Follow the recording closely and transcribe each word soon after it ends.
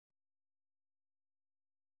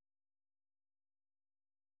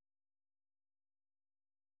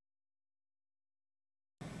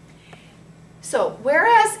So,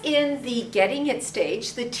 whereas in the getting it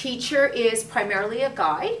stage, the teacher is primarily a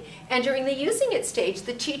guide, and during the using it stage,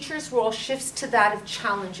 the teacher's role shifts to that of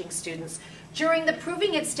challenging students. During the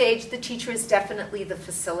proving it stage, the teacher is definitely the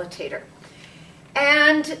facilitator.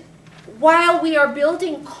 And while we are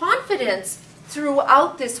building confidence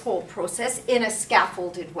throughout this whole process in a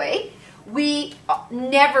scaffolded way, we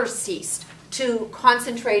never ceased to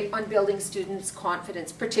concentrate on building students'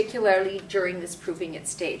 confidence, particularly during this proving it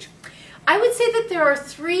stage. I would say that there are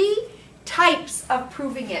 3 types of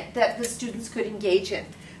proving it that the students could engage in.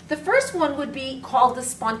 The first one would be called the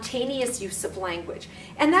spontaneous use of language.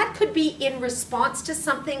 And that could be in response to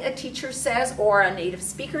something a teacher says or a native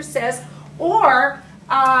speaker says, or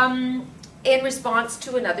in response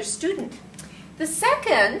to another student. The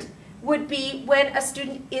second would be when a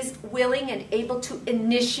student is willing and able to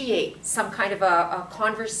initiate some kind of a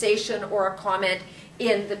conversation or a comment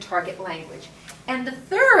in the target language. And the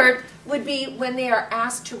third would be when they are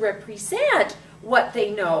asked to represent what they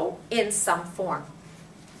know in some form.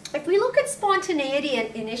 If we look at spontaneity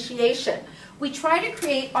and initiation, we try to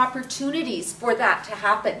create opportunities for that to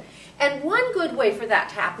happen. And one good way for that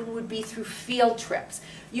to happen would be through field trips.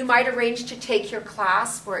 You might arrange to take your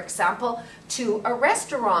class, for example, to a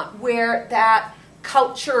restaurant where that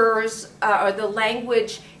cultures or the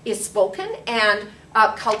language is spoken and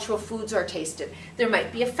cultural foods are tasted. There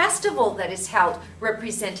might be a festival that is held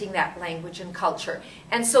representing that language and culture.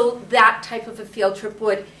 And so that type of a field trip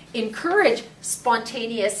would encourage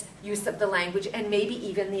spontaneous use of the language and maybe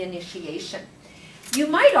even the initiation. You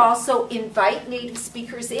might also invite native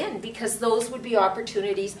speakers in because those would be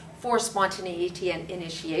opportunities for spontaneity and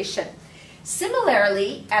initiation.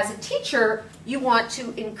 Similarly, as a teacher, you want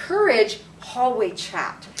to encourage hallway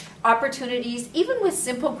chat, opportunities even with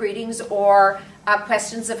simple greetings or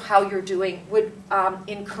questions of how you're doing would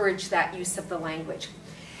encourage that use of the language.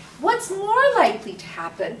 What's more likely to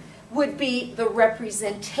happen would be the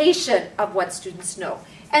representation of what students know.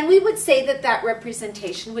 And we would say that that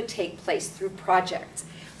representation would take place through projects.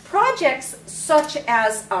 Projects such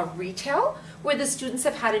as a Retell, where the students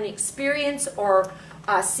have had an experience or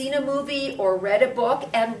seen a movie or read a book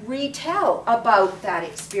and retell about that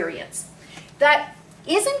experience. That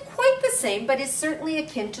isn't quite the same, but is certainly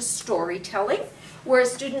akin to storytelling, where a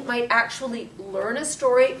student might actually learn a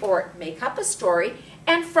story or make up a story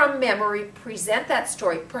and from memory present that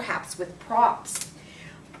story, perhaps with props.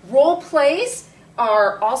 Role plays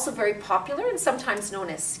are also very popular and sometimes known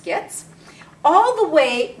as skits. All the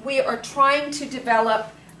way we are trying to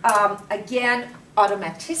develop, again,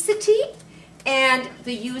 automaticity and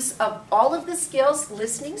the use of all of the skills,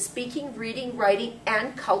 listening, speaking, reading, writing,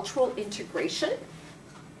 and cultural integration.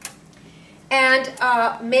 And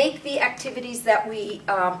make the activities that we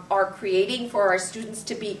are creating for our students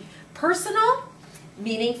to be personal,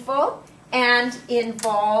 meaningful, and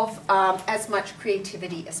involve as much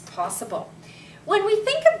creativity as possible. When we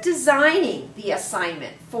think of designing the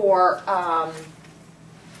assignment for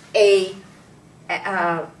a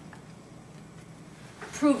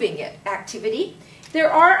proving it activity,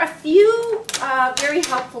 there are a few very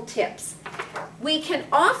helpful tips. We can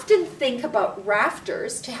often think about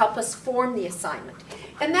rafters to help us form the assignment.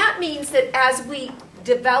 And that means that as we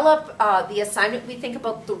develop the assignment, we think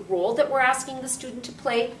about the role that we're asking the student to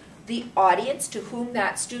play, the audience to whom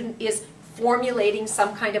that student is formulating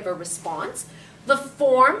some kind of a response, the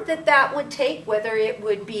form that that would take, whether it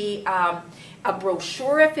would be a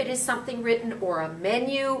brochure if it is something written, or a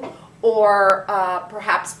menu, or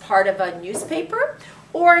perhaps part of a newspaper,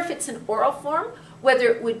 or if it's an oral form, whether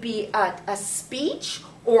it would be a speech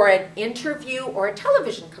or an interview or a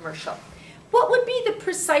television commercial. What would be the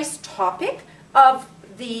precise topic of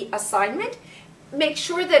the assignment? Make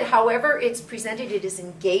sure that however it's presented, it is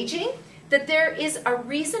engaging, that there is a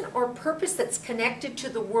reason or purpose that's connected to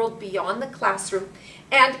the world beyond the classroom.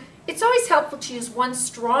 And it's always helpful to use one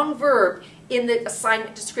strong verb in the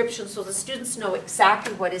assignment description so the students know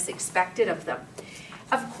exactly what is expected of them.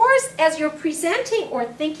 Of course, as you're presenting or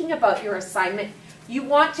thinking about your assignment, you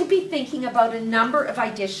want to be thinking about a number of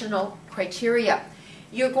additional criteria.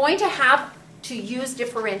 You're going to have to use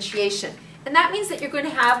differentiation. And that means that you're going to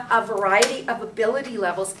have a variety of ability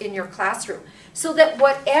levels in your classroom. So that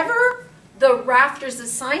whatever the rafters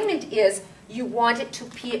assignment is, you want it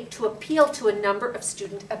to appeal to a number of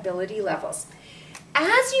student ability levels.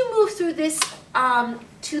 As you move through this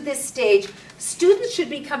to this stage, students should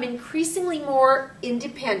become increasingly more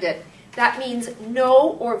independent. That means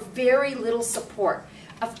no or very little support.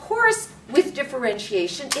 Of course, with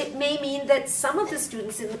differentiation, it may mean that some of the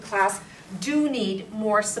students in the class do need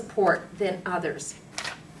more support than others.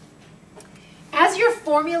 As you're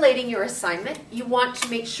formulating your assignment, you want to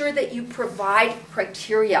make sure that you provide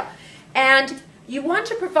criteria. And you want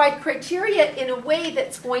to provide criteria in a way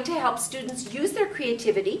that's going to help students use their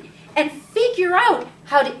creativity and figure out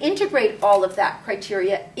how to integrate all of that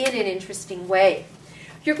criteria in an interesting way.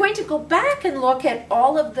 You're going to go back and look at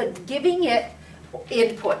all of the giving it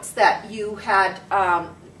inputs that you had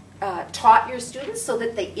taught your students so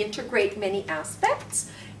that they integrate many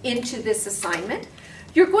aspects into this assignment.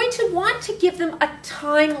 You're going to want to give them a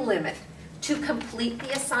time limit to complete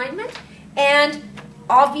the assignment and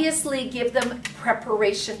obviously give them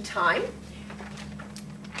preparation time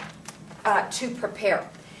to prepare.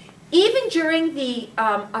 Even during the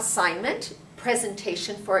assignment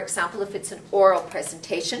presentation, for example, if it's an oral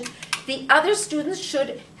presentation, the other students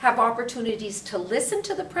should have opportunities to listen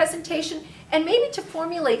to the presentation and maybe to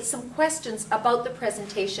formulate some questions about the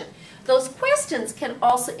presentation. Those questions can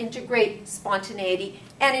also integrate spontaneity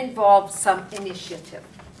and involve some initiative.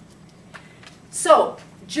 So,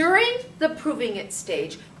 during the proving it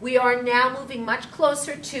stage, we are now moving much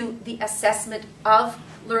closer to the assessment of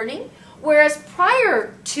learning, whereas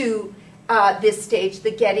prior to this stage,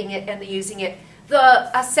 the getting it and the using it,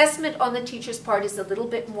 the assessment on the teacher's part is a little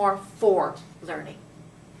bit more for learning.